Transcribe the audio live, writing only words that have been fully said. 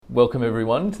Welcome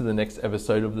everyone to the next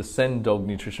episode of the Sen Dog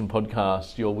Nutrition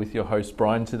Podcast. You're with your host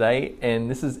Brian today,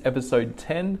 and this is episode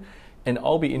 10, and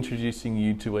I'll be introducing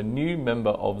you to a new member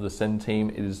of the Sen team.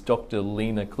 It is Dr.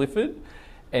 Lena Clifford,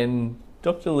 and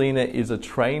Dr. Lena is a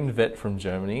trained vet from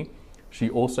Germany. She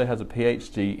also has a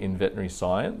PhD in veterinary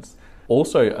science,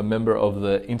 also a member of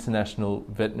the International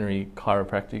Veterinary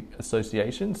Chiropractic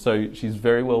Association, so she's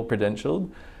very well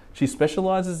credentialed. She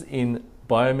specializes in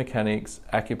biomechanics,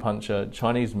 acupuncture,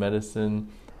 Chinese medicine,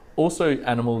 also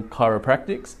animal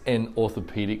chiropractics and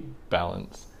orthopedic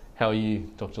balance. How are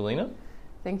you, Dr. Lena?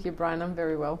 Thank you, Brian. I'm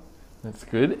very well. That's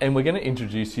good. And we're going to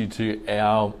introduce you to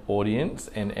our audience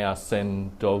and our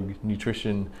Sen Dog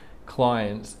Nutrition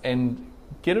clients and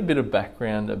get a bit of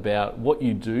background about what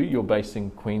you do. You're based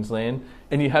in Queensland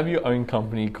and you have your own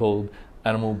company called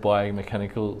Animal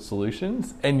Biomechanical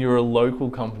Solutions, and you're a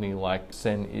local company like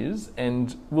Sen is,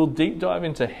 and we'll deep dive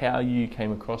into how you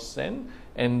came across Sen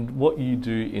and what you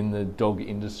do in the dog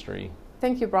industry.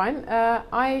 Thank you, Brian.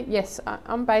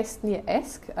 I'm based near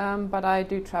Esk, but I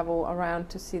do travel around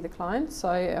to see the clients.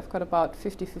 So I've got about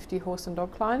 50-50 horse and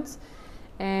dog clients,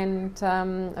 and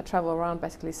I travel around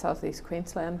basically southeast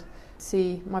Queensland,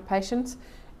 see my patients.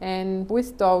 And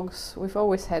with dogs, we've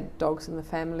always had dogs in the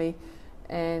family,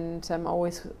 and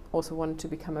always also wanted to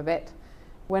become a vet.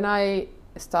 When I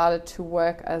started to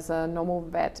work as a normal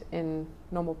vet in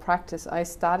normal practice, I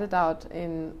started out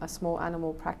in a small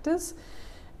animal practice,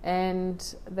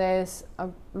 and there's a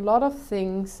lot of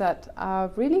things that are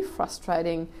really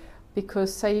frustrating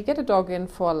because say you get a dog in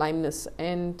for a lameness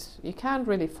and you can't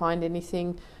really find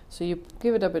anything, so you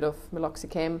give it a bit of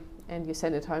meloxicam and you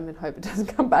send it home and hope it doesn't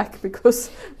come back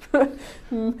because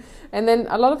and then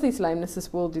a lot of these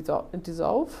lamenesses will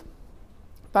dissolve.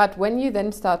 But when you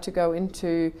then start to go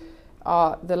into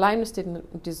the lameness didn't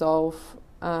resolve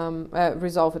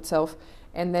itself,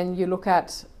 and then you look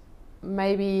at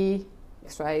maybe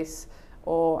x-rays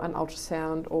or an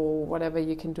ultrasound or whatever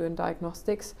you can do in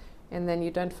diagnostics, and then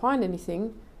you don't find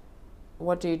anything,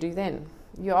 what do you do then?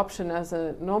 Your option as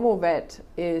a normal vet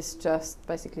is just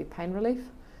basically pain relief.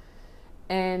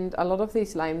 And a lot of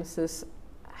these lamenesses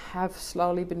have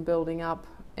slowly been building up,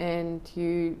 and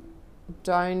you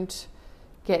don't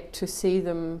get to see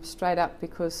them straight up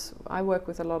because I work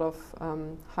with a lot of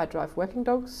high drive working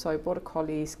dogs, so border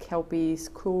collies, kelpies,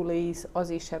 coolies,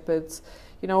 Aussie shepherds,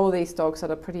 all these dogs that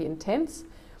are pretty intense.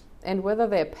 And whether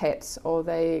they're pets or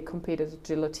they compete at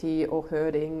agility or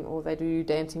herding or they do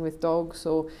dancing with dogs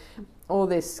or all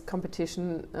this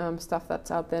competition stuff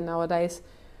that's out there nowadays,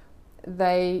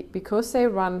 because they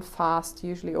run fast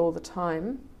usually all the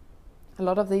time, a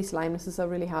lot of these lamenesses are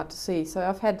really hard to see. So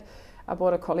I've had a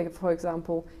border collie, for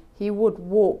example, he would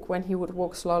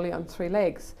walk slowly on 3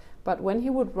 legs, but when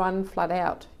he would run flat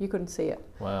out, you couldn't see it.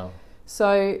 Wow.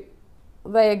 So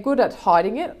they are good at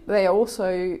hiding it. They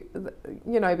also,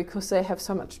 because they have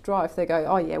so much drive, they go,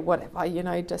 oh yeah, whatever,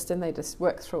 and they just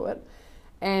work through it.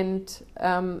 And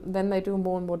then they do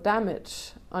more and more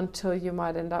damage until you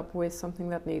might end up with something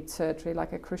that needs surgery,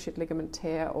 like a cruciate ligament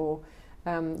tear, or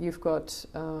you've got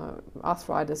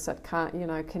arthritis that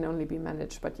can only be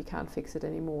managed, but you can't fix it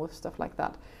anymore, stuff like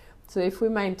that. So if we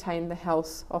maintain the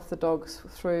health of the dogs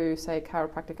through, say,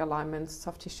 chiropractic alignments,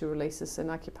 soft tissue releases,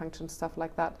 and acupuncture and stuff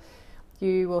like that,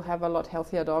 you will have a lot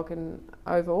healthier dog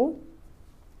overall.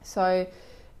 So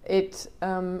it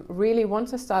really,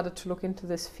 once I started to look into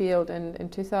this field, and in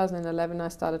 2011 I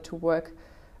started to work,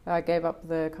 I gave up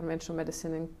the conventional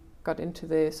medicine and got into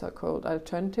the so-called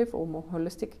alternative or more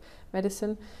holistic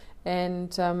medicine,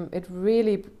 and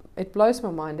it blows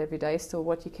my mind every day still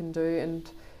what you can do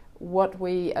and what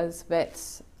we as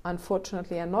vets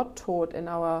unfortunately are not taught in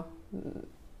our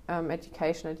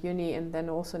education at uni and then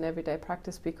also in everyday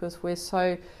practice, because we're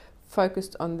so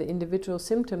focused on the individual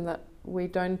symptom that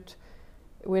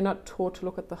we're not taught to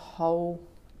look at the whole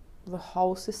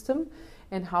system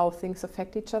and how things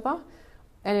affect each other.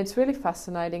 And it's really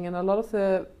fascinating, and a lot of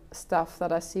the stuff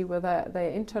that I see, whether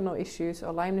they're internal issues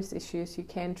or lameness issues, you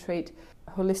can treat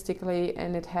holistically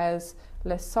and it has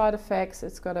less side effects,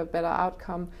 it's got a better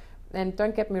outcome. And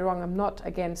don't get me wrong, I'm not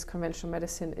against conventional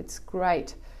medicine, it's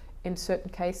great in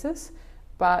certain cases,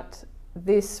 but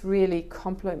this really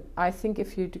I think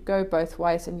if you go both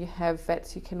ways and you have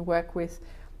vets you can work with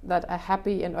that are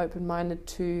happy and open-minded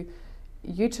to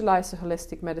utilize the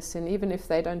holistic medicine, even if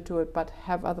they don't do it, but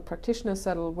have other practitioners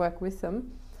that will work with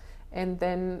them, and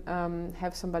then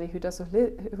have somebody who does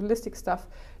holistic stuff,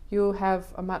 you'll have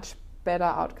a much better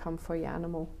outcome for your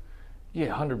animal.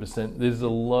 Yeah, 100%. There's a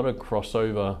lot of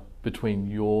crossover between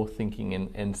your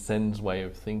thinking and Sen's way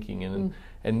of thinking,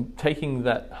 and taking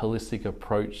that holistic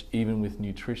approach even with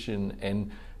nutrition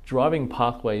and driving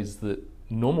pathways that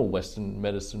normal Western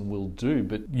medicine will do,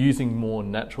 but using more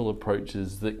natural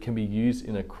approaches that can be used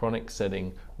in a chronic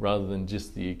setting rather than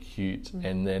just the acute,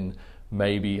 and then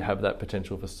maybe have that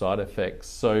potential for side effects.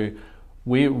 So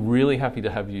we're really happy to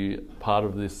have you part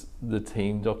of the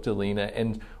team, Dr. Lena,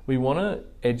 and we want to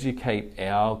educate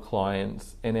our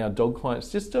clients and our dog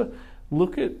clients just to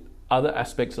look at other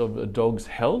aspects of a dog's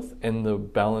health and the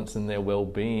balance in their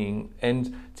well-being,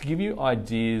 and to give you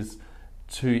ideas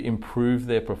to improve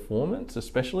their performance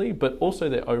especially, but also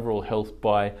their overall health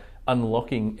by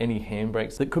unlocking any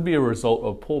handbrakes that could be a result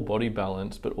of poor body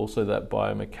balance, but also that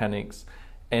biomechanics.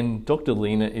 And Dr.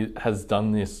 Lena has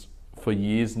done this for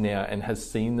years now and has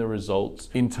seen the results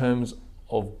in terms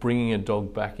of bringing a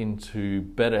dog back into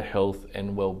better health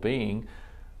and well-being.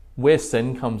 Where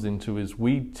Sen comes into is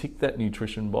we tick that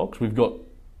nutrition box. We've got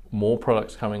more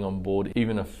products coming on board,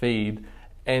 even a feed,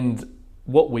 and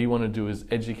what we want to do is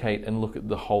educate and look at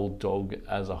the whole dog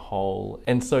as a whole.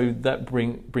 And so that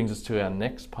brings us to our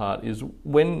next part, is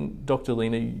when, Dr.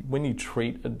 Lena, when you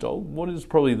treat a dog, what is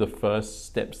probably the first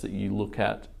steps that you look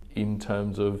at in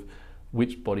terms of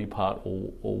which body part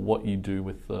or what you do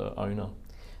with the owner?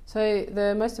 So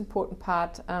the most important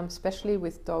part, especially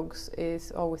with dogs,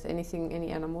 is, or with any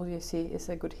animal you see, is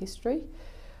a good history.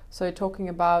 So talking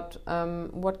about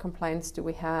what complaints do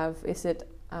we have? Is it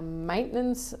a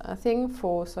maintenance thing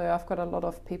so I've got a lot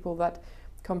of people that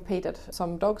compete at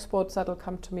some dog sports that'll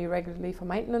come to me regularly for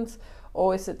maintenance,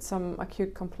 or is it some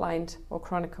acute complaint or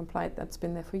chronic complaint that's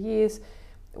been there for years?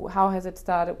 How has it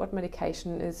started? What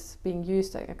medication is being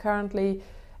used currently?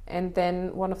 And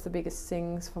then one of the biggest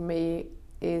things for me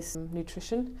is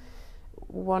nutrition.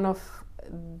 One of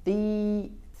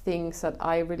the things that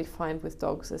I really find with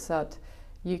dogs is that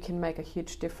you can make a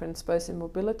huge difference both in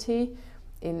mobility,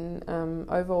 in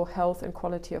overall health and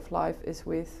quality of life, is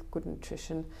with good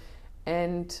nutrition.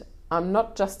 And I'm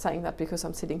not just saying that because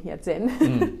I'm sitting here at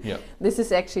Zen. Yeah. This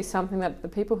is actually something that the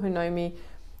people who know me,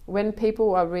 when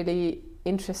people are really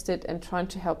interested and trying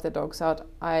to help their dogs out,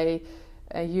 I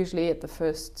usually at the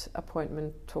first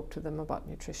appointment talk to them about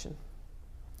nutrition.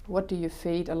 What do you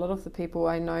feed? A lot of the people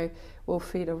I know will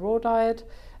feed a raw diet.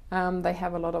 They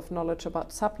have a lot of knowledge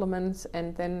about supplements,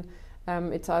 and then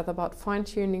it's either about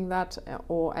fine-tuning that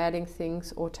or adding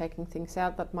things or taking things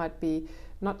out that might be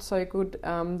not so good.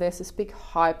 There's this big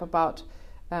hype about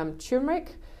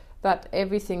turmeric, that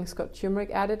everything's got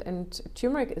turmeric added, and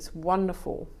turmeric is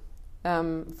wonderful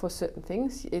for certain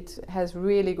things. It has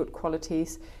really good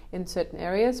qualities in certain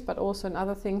areas, but also in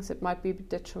other things it might be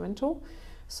detrimental.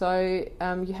 So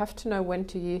you have to know when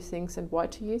to use things and why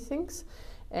to use things.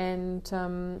 And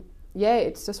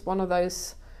it's just one of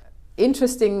those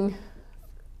interesting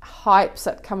hypes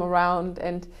that come around,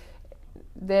 and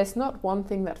there's not one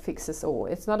thing that fixes all.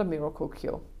 It's not a miracle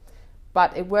cure,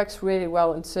 but it works really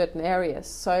well in certain areas.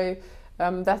 So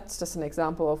that's just an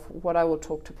example of what I will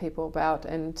talk to people about.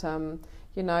 And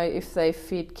if they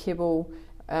feed kibble,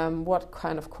 what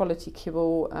kind of quality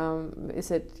kibble?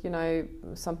 Is it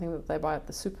something that they buy at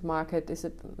the supermarket? Is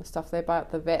it stuff they buy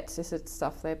at the vets? Is it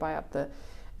stuff they buy at the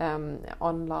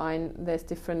online? There's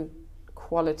different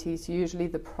qualities. Usually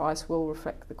the price will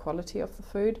reflect the quality of the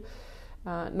food.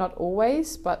 Not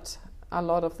always, but a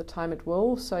lot of the time it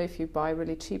will. So if you buy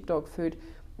really cheap dog food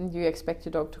and you expect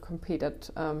your dog to compete at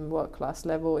world-class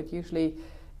level,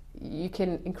 you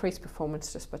can increase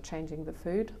performance just by changing the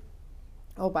food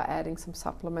or by adding some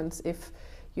supplements if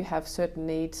you have certain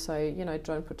needs. So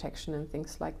joint protection and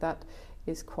things like that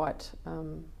is quite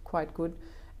good.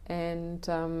 And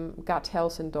gut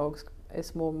health in dogs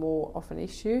is more and more of an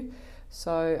issue.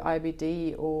 So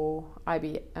IBD or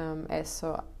IBS,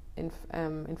 so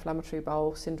inflammatory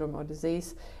bowel syndrome or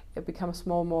disease, it becomes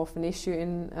more and more of an issue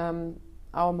in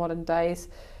our modern days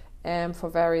for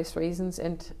various reasons.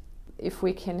 And if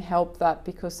we can help that,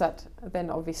 because that then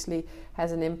obviously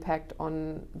has an impact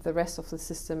on the rest of the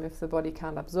system. If the body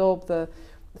can't absorb the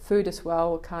food as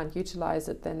well, can't utilize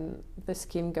it, then the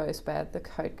skin goes bad, the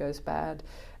coat goes bad,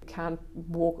 can't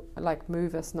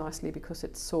move as nicely because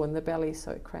it's sore in the belly,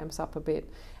 so it cramps up a bit,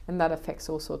 and that affects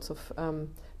all sorts of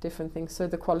different things. So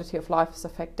the quality of life is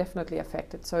definitely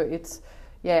affected. So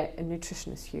and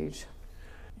nutrition is huge.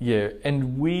 Yeah,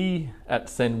 and we at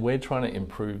Sen, we're trying to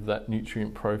improve that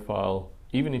nutrient profile,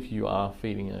 even if you are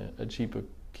feeding a cheaper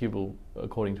kibble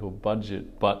according to a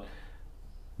budget. But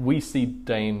we see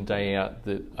day in, day out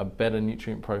that a better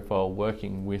nutrient profile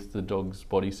working with the dog's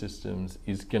body systems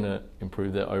is going to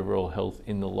improve their overall health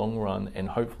in the long run and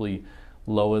hopefully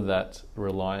lower that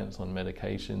reliance on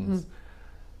medications.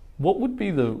 What would be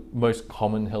the most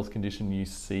common health condition you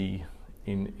see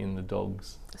in the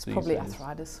dogs? It's these probably days?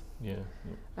 arthritis.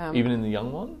 Yeah. Even in the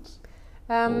young ones?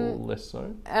 Or less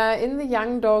so? In the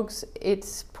young dogs,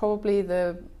 it's probably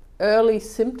the early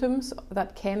symptoms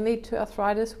that can lead to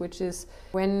arthritis, which is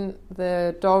when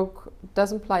the dog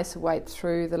doesn't place a weight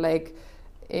through the leg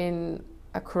in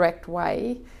a correct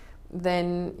way,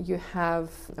 then you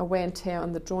have a wear and tear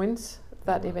on the joints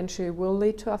that eventually will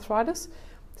lead to arthritis.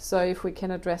 So if we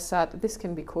can address that, this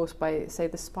can be caused by, say,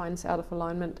 the spine's out of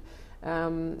alignment.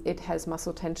 It has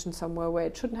muscle tension somewhere where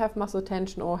it shouldn't have muscle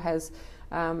tension, or has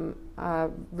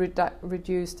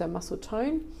reduced muscle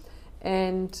tone,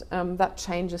 and that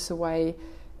changes the way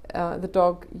the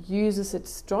dog uses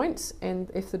its joints. And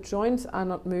if the joints are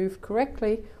not moved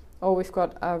correctly, or we've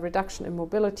got a reduction in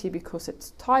mobility because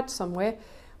it's tight somewhere,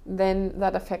 then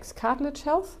that affects cartilage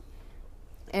health,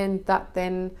 and that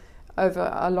then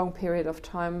over a long period of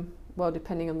time, well,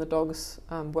 depending on the dog's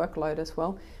workload as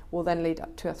well, will then lead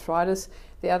up to arthritis.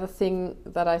 The other thing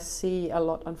that I see a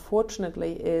lot,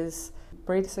 unfortunately, is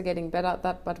breeders are getting better at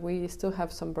that, but we still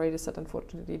have some breeders that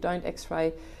unfortunately don't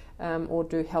x-ray or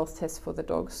do health tests for the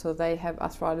dogs, so they have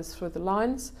arthritis through the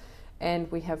lines, and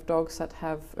we have dogs that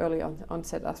have early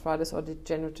onset arthritis or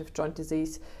degenerative joint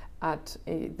disease at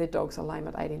the dogs are lame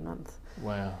at 18 months.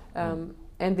 Wow.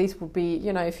 And these would be,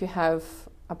 if you have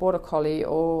a Border Collie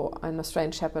or an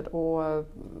Australian Shepherd or a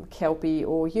Kelpie,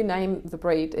 or you name the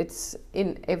breed, it's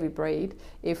in every breed.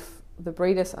 If the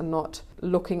breeders are not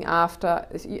looking after,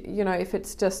 if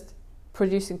it's just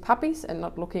producing puppies and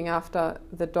not looking after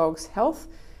the dog's health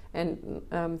and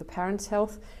the parents'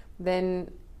 health,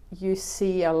 then you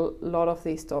see a lot of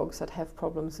these dogs that have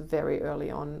problems very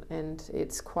early on, and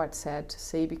it's quite sad to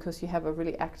see, because you have a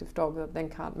really active dog that then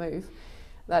can't move.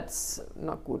 That's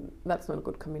not good. That's not a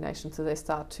good combination. So they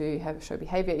start to show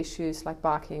behaviour issues like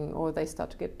barking, or they start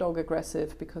to get dog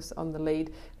aggressive because on the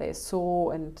lead they're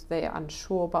sore and they're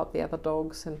unsure about the other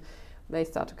dogs, and they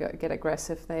start to get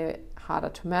aggressive. They're harder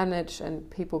to manage, and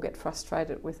people get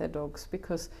frustrated with their dogs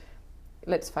because,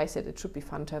 let's face it, it should be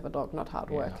fun to have a dog, not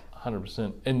hard work.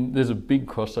 100%. And there's a big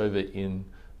crossover in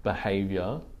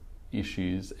behaviour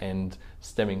issues and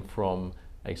stemming from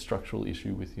a structural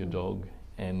issue with your dog,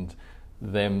 and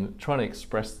them trying to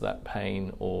express that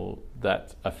pain or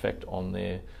that effect on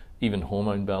their even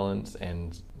hormone balance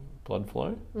and blood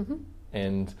flow.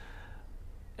 And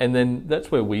then that's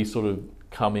where we sort of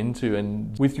come into.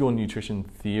 And with your nutrition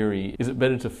theory, is it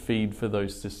better to feed for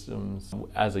those systems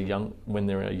when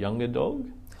they're a younger dog?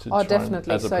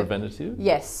 Definitely. As a preventative?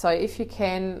 Yes. So if you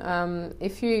can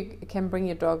bring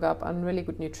your dog up on really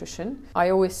good nutrition,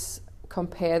 I always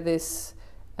compare this.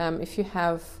 If you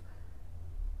have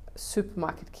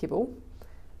supermarket kibble,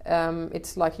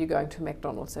 it's like you're going to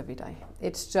McDonald's every day.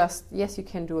 It's just, yes, you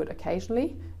can do it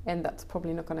occasionally, and that's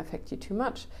probably not going to affect you too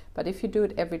much, but if you do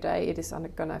it every day, it is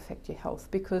going to affect your health,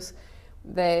 because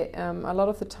a lot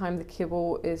of the time the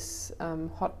kibble is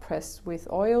hot pressed with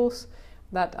oils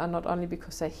that are not only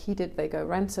because they're heated they go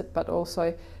rancid, but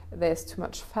also there's too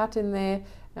much fat in there.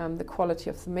 The quality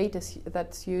of the meat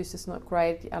that's used is not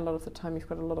great. A lot of the time you've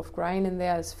got a lot of grain in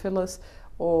there as fillers,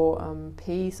 or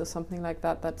peas or something like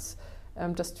that, that's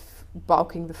just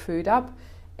bulking the food up.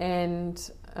 And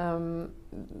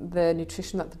the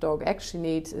nutrition that the dog actually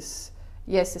needs is,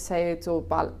 yes, they say it's all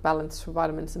balanced for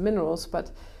vitamins and minerals, but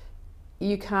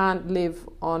you can't live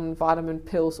on vitamin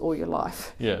pills all your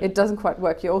life. Yeah. It doesn't quite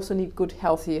work. You also need good,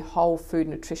 healthy, whole food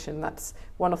nutrition. That's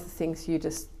one of the things you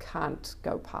just can't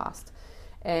go past.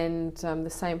 And the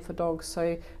same for dogs.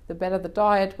 So the better the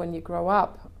diet when you grow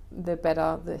up, the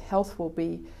better the health will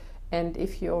be. And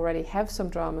if you already have some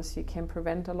dramas, you can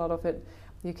prevent a lot of it.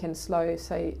 You can slow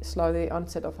the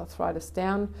onset of arthritis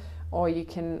down, or you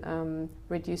can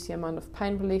reduce the amount of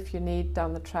pain relief you need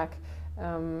down the track.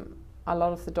 A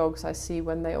lot of the dogs I see,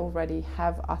 when they already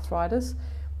have arthritis,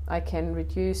 I can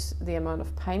reduce the amount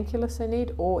of painkillers they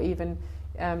need, or even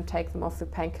take them off the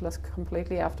painkillers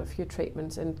completely after a few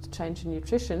treatments and change the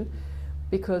nutrition,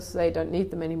 because they don't need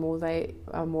them anymore. They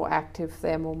are more active,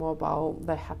 they're more mobile,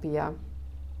 they're happier.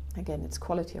 Again, it's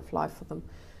quality of life for them.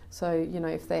 So,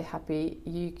 if they're happy,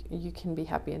 you can be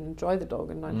happy and enjoy the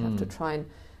dog, and don't have to try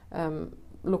and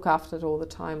look after it all the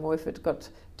time. Or if it got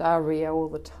diarrhea all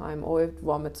the time, or if it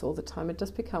vomits all the time, it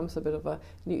just becomes a bit of a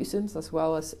nuisance, as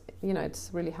well as, it's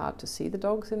really hard to see the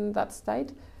dogs in that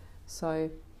state. So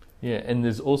yeah, and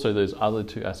there's also those other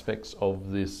two aspects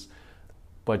of this,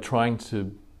 by trying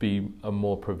to be a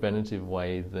more preventative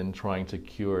way than trying to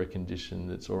cure a condition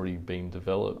that's already been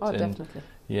developed. Definitely.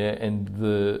 Yeah, and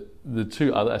the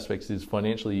two other aspects is,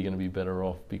 financially you're going to be better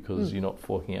off because you're not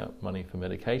forking out money for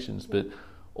medications, but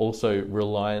also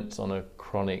reliance on a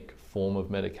chronic form of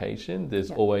medication, there's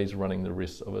Yeah. always running the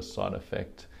risk of a side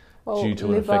effect Well, due to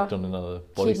an liver, effect on another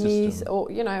body kidneys, system. or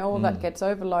all Mm. that gets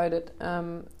overloaded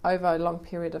over a long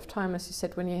period of time, as you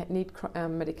said, when you need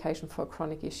medication for a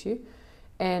chronic issue.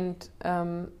 And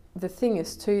the thing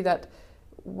is too that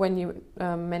when you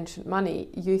mentioned money,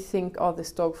 you think, oh,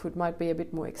 this dog food might be a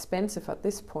bit more expensive at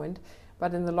this point,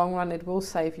 but in the long run it will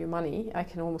save you money, I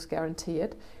can almost guarantee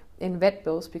it, in vet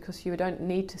bills, because you don't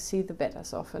need to see the vet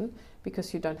as often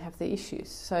because you don't have the issues.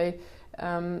 So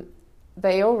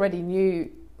they already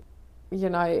knew,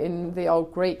 in the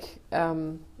old Greek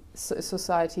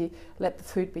society, let the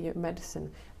food be your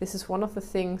medicine. This is one of the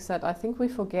things that I think we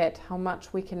forget, how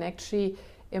much we can actually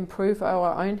improve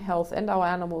our own health and our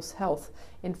animals' health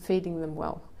in feeding them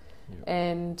well. Yeah.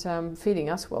 And feeding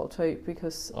us well too,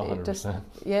 because 100%.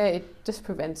 it just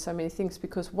prevents so many things.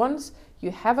 Because once you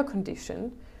have a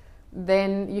condition,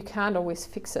 then you can't always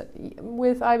fix it.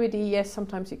 With IBD, yes,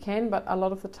 sometimes you can, but a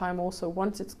lot of the time also,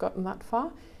 once it's gotten that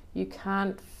far, you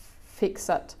can't fix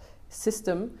that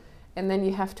system, and then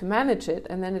you have to manage it,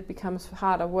 and then it becomes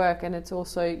harder work. And it's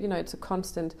also, it's a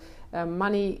constant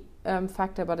money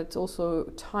factor, but it's also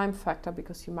time factor,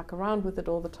 because you muck around with it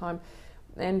all the time.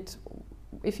 And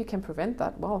if you can prevent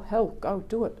that, well, hell, go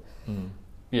do it.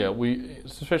 Yeah,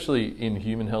 especially in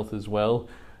human health as well,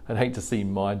 I'd hate to see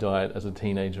my diet as a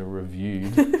teenager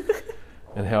reviewed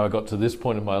and how I got to this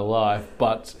point in my life,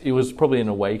 but it was probably an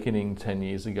awakening 10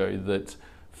 years ago that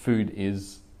food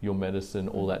is your medicine,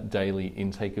 all that daily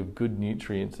intake of good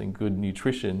nutrients and good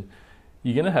nutrition.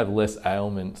 You're going to have less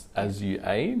ailments as you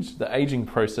age. The aging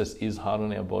process is hard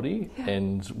on our body,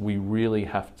 and we really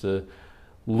have to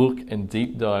look and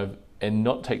deep dive and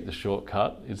not take the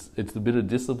shortcut. It's a bit of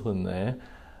discipline there.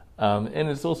 And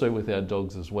it's also with our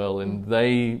dogs as well. And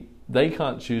they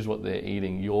can't choose what they're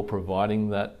eating. You're providing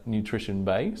that nutrition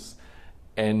base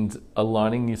and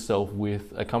aligning yourself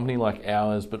with a company like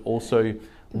ours, but also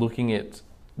looking at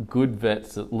good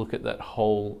vets that look at that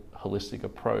whole holistic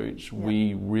approach. Yeah.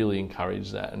 We really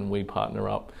encourage that, and we partner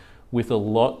up with a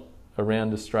lot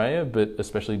around Australia, but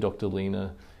especially Dr.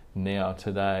 Lena now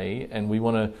today. And we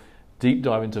want to deep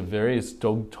dive into various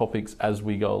dog topics as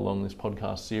we go along this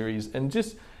podcast series, and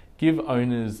just give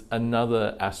owners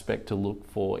another aspect to look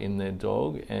for in their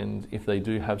dog, and if they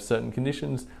do have certain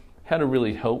conditions, how to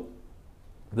really help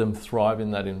them thrive in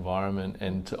that environment,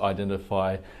 and to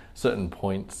identify certain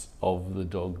points of the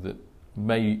dog that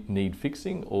may need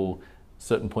fixing, or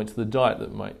certain points of the diet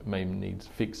that may need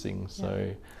fixing.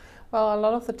 So, well, a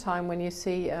lot of the time when you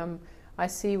see, I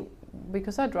see,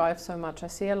 because I drive so much, I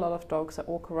see a lot of dogs that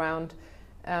walk around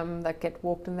that get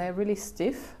walked and they're really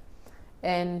stiff.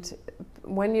 And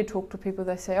when you talk to people,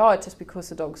 they say, oh, it's just because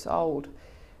the dog's old.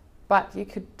 But you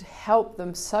could help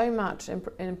them so much and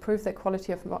improve their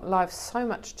quality of life so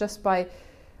much just by,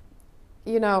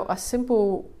 a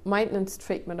simple maintenance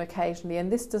treatment occasionally.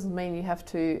 And this doesn't mean you have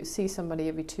to see somebody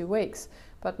every 2 weeks,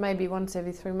 but maybe once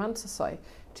every 3 months or so,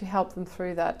 to help them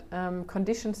through that.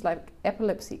 Conditions like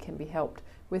epilepsy can be helped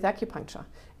with acupuncture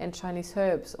and Chinese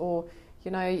herbs, or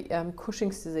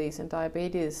Cushing's disease and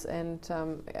diabetes, and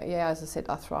as I said,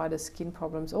 arthritis, skin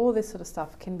problems, all this sort of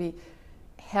stuff can be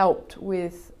helped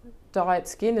with diet.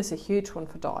 Skin is a huge one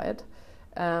for diet,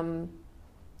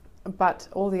 but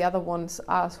all the other ones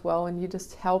are as well, and you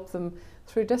just help them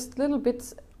through just little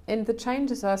bits, and the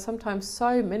changes are sometimes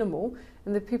so minimal,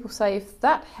 and the people say, if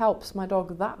that helps my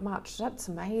dog that much, that's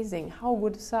amazing. How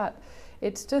good is that?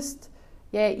 It's just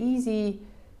easy,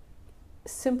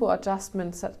 simple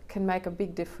adjustments that can make a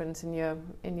big difference in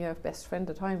your best friend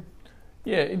at home.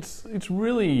 Yeah, it's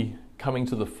really coming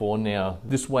to the fore now,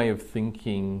 this way of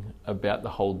thinking about the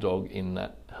whole dog in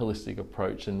that holistic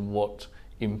approach, and what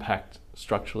impact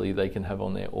structurally they can have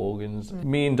on their organs.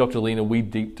 Me and Dr. Lena, we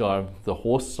deep dive the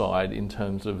horse side in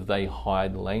terms of they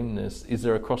hide lameness. Is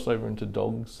there a crossover into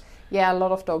dogs? Yeah, a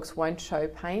lot of dogs won't show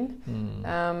pain.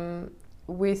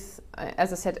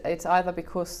 As I said, it's either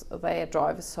because their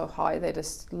drive is so high, they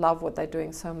just love what they're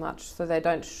doing so much, so they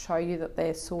don't show you that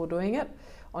they're sore doing it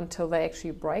until they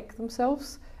actually break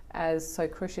themselves. So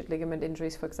cruciate ligament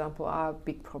injuries, for example, are a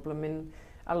big problem in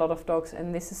a lot of dogs,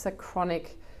 and this is a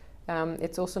chronic,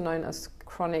 it's also known as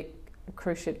chronic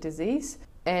cruciate disease.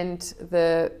 And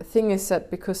the thing is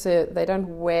that because they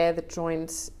don't wear the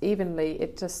joints evenly,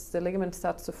 the ligament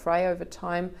starts to fray over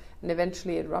time, and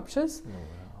eventually it ruptures. Oh, wow.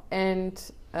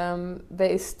 And there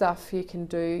is stuff you can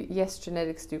do. Yes,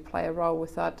 genetics do play a role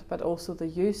with that, but also the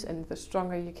use, and the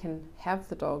stronger you can have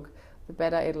the dog, the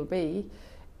better it'll be.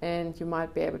 And you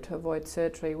might be able to avoid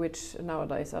surgery, which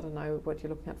nowadays, I don't know what you're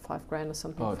looking at, $5,000 or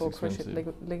something for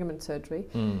cruciate ligament surgery.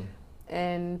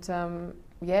 And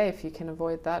yeah, if you can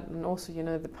avoid that, and also, you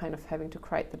know, the pain of having to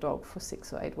crate the dog for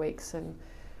 6 or 8 weeks, and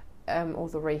all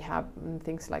the rehab and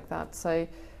things like that. So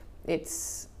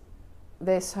there's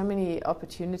so many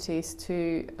opportunities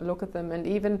to look at them, and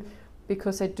even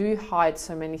because they do hide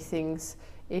so many things,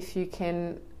 if you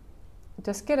can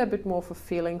just get a bit more of a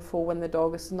feeling for when the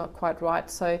dog is not quite right.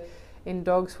 So in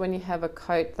dogs, when you have a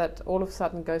coat that all of a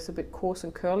sudden goes a bit coarse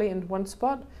and curly in one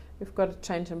spot, we've got a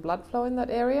change in blood flow in that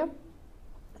area.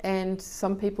 And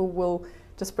some people will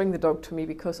just bring the dog to me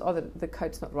because, oh, the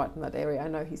coat's not right in that area, I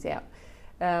know he's out.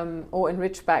 Or in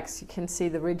ridgebacks, you can see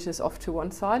the ridges off to one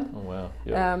side. Oh, wow.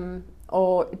 Yeah.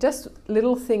 Or just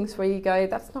little things where you go,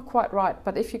 that's not quite right.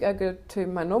 But if you go to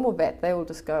my normal vet, they will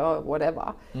just go, oh,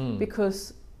 whatever.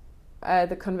 Because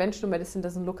the conventional medicine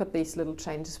doesn't look at these little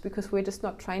changes because we're just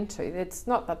not trained to. It's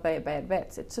not that they're bad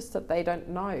vets, it's just that they don't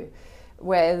know.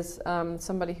 Whereas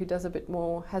somebody who has a bit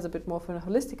more of a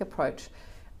holistic approach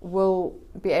will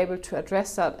be able to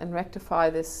address that and rectify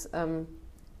this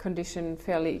condition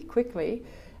fairly quickly.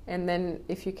 And then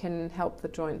if you can help the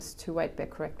joints to weight bear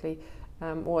correctly,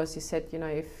 or as you said, you know,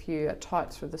 if you are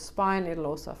tight through the spine, it'll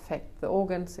also affect the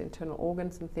organs, internal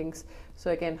organs and things. So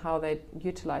again, how they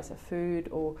utilize their food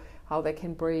or how they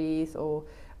can breathe, or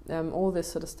all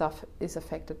this sort of stuff is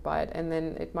affected by it. And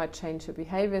then it might change the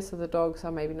behavior, so the dogs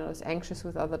are maybe not as anxious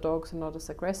with other dogs and not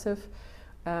as aggressive.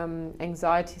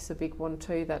 Anxiety is a big one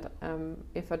too, that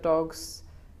if a dog's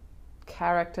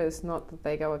character is not that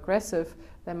they go aggressive,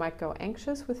 they might go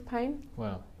anxious with pain.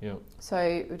 Wow, yeah.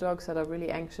 So dogs that are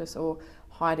really anxious or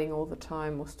hiding all the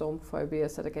time, or storm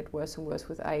phobias that get worse and worse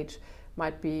with age,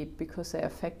 might be because they're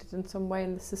affected in some way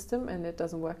in the system and it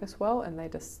doesn't work as well, and they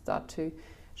just start to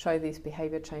show these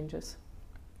behavior changes.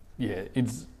 Yeah,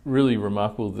 it's really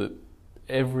remarkable that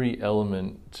every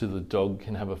element to the dog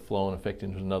can have a flow-on effect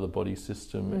into another body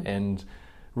system, and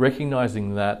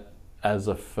recognizing that as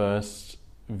a first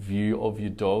view of your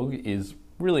dog is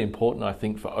really important, I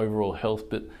think, for overall health.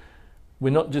 But we're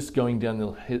not just going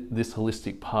down this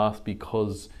holistic path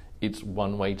because it's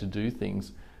one way to do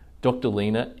things. Dr.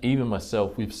 Lena, even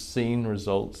myself, we've seen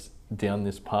results down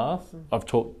this path.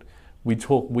 We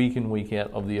talk week in, week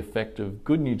out of the effect of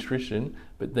good nutrition,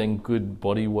 but then good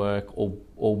body work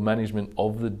or management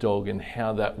of the dog, and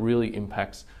how that really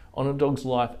impacts on a dog's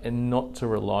life, and not to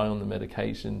rely on the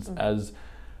medications as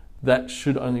that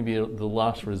should only be the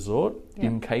last resort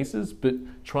in cases, but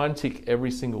try and tick every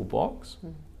single box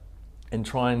and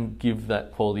try and give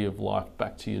that quality of life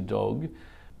back to your dog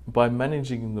by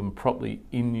managing them properly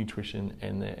in nutrition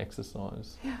and their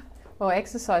exercise. Yeah. Well,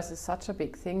 exercise is such a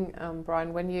big thing,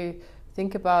 Brian. When you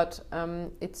think about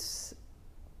it's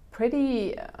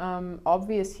pretty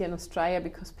obvious here in Australia,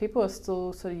 because people are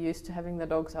still sort of used to having their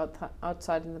dogs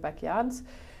outside in the backyards.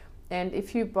 And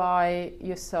if you buy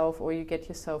yourself, or you get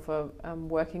yourself a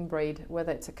working breed,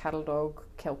 whether it's a cattle dog,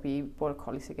 Kelpie, Border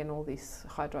Collies, again, all these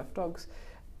high drive dogs,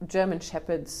 German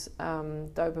Shepherds,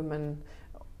 Doberman,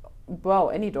 well,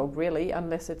 any dog really,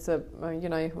 unless it's a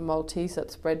Maltese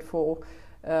that's bred for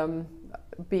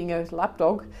being a lap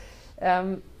dog.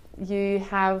 You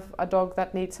have a dog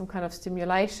that needs some kind of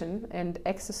stimulation and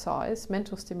exercise,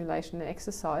 mental stimulation and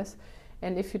exercise.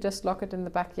 And if you just lock it in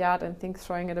the backyard and think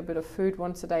throwing it a bit of food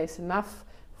once a day is enough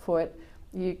for it,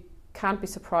 you can't be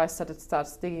surprised that it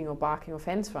starts digging or barking or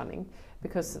fence running,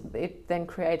 because it then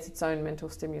creates its own mental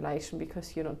stimulation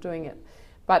because you're not doing it.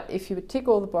 But if you tick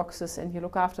all the boxes and you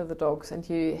look after the dogs and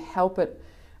you help it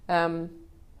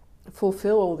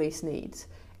fulfill all these needs,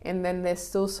 and then there's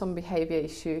still some behavior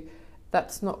issue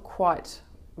that's not quite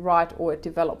right, or it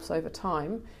develops over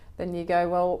time, then you go,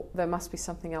 well, there must be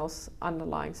something else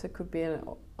underlying. So it could be an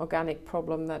organic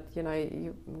problem that, you know,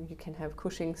 you can have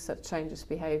Cushing's that changes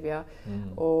behavior,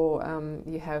 or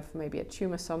you have maybe a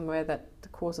tumour somewhere that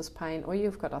causes pain, or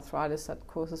you've got arthritis that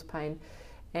causes pain.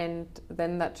 And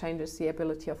then that changes the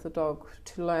ability of the dog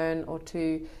to learn or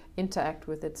to interact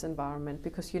with its environment,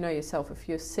 because you know yourself, if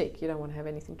you're sick, you don't want to have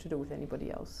anything to do with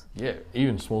anybody else. Yeah,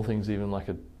 even small things, even like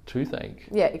a toothache.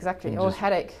 Yeah, exactly, or a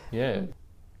headache. Yeah,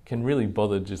 can really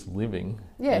bother just living.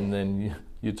 Yeah. And then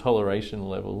your toleration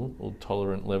level or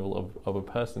tolerant level of a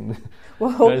person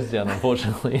goes down,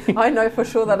 unfortunately. I know for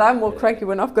sure that I'm more cranky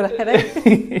when I've got a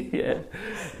headache.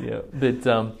 Yeah. But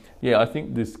I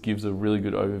think this gives a really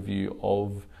good overview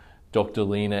of Dr.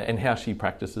 Lena and how she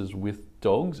practices with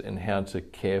dogs and how to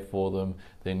care for them,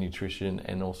 their nutrition,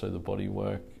 and also the body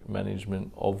work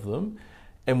management of them.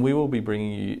 And we will be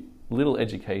bringing you little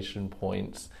education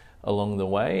points along the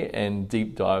way and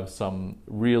deep dive some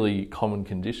really common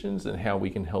conditions and how we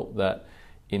can help that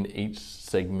in each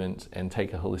segment and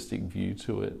take a holistic view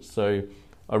to it. So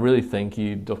I really thank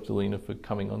you, Dr. Lena, for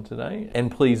coming on today.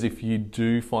 And please, if you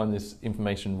do find this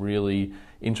information really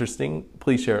interesting,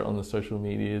 please share it on the social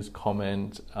medias,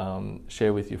 comment,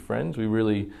 share with your friends. We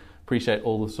really appreciate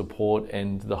all the support,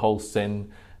 and the whole Sen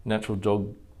Natural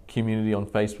Dog community on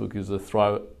Facebook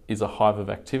is a hive of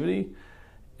activity.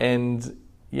 And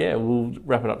yeah, we'll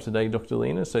wrap it up today, Dr.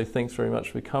 Lena. So thanks very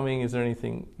much for coming. Is there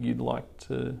anything you'd like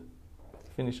to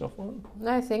finish off on?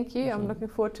 No, thank you. I'm looking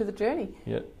forward to the journey.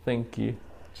 Yeah, thank you.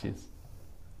 Cheers.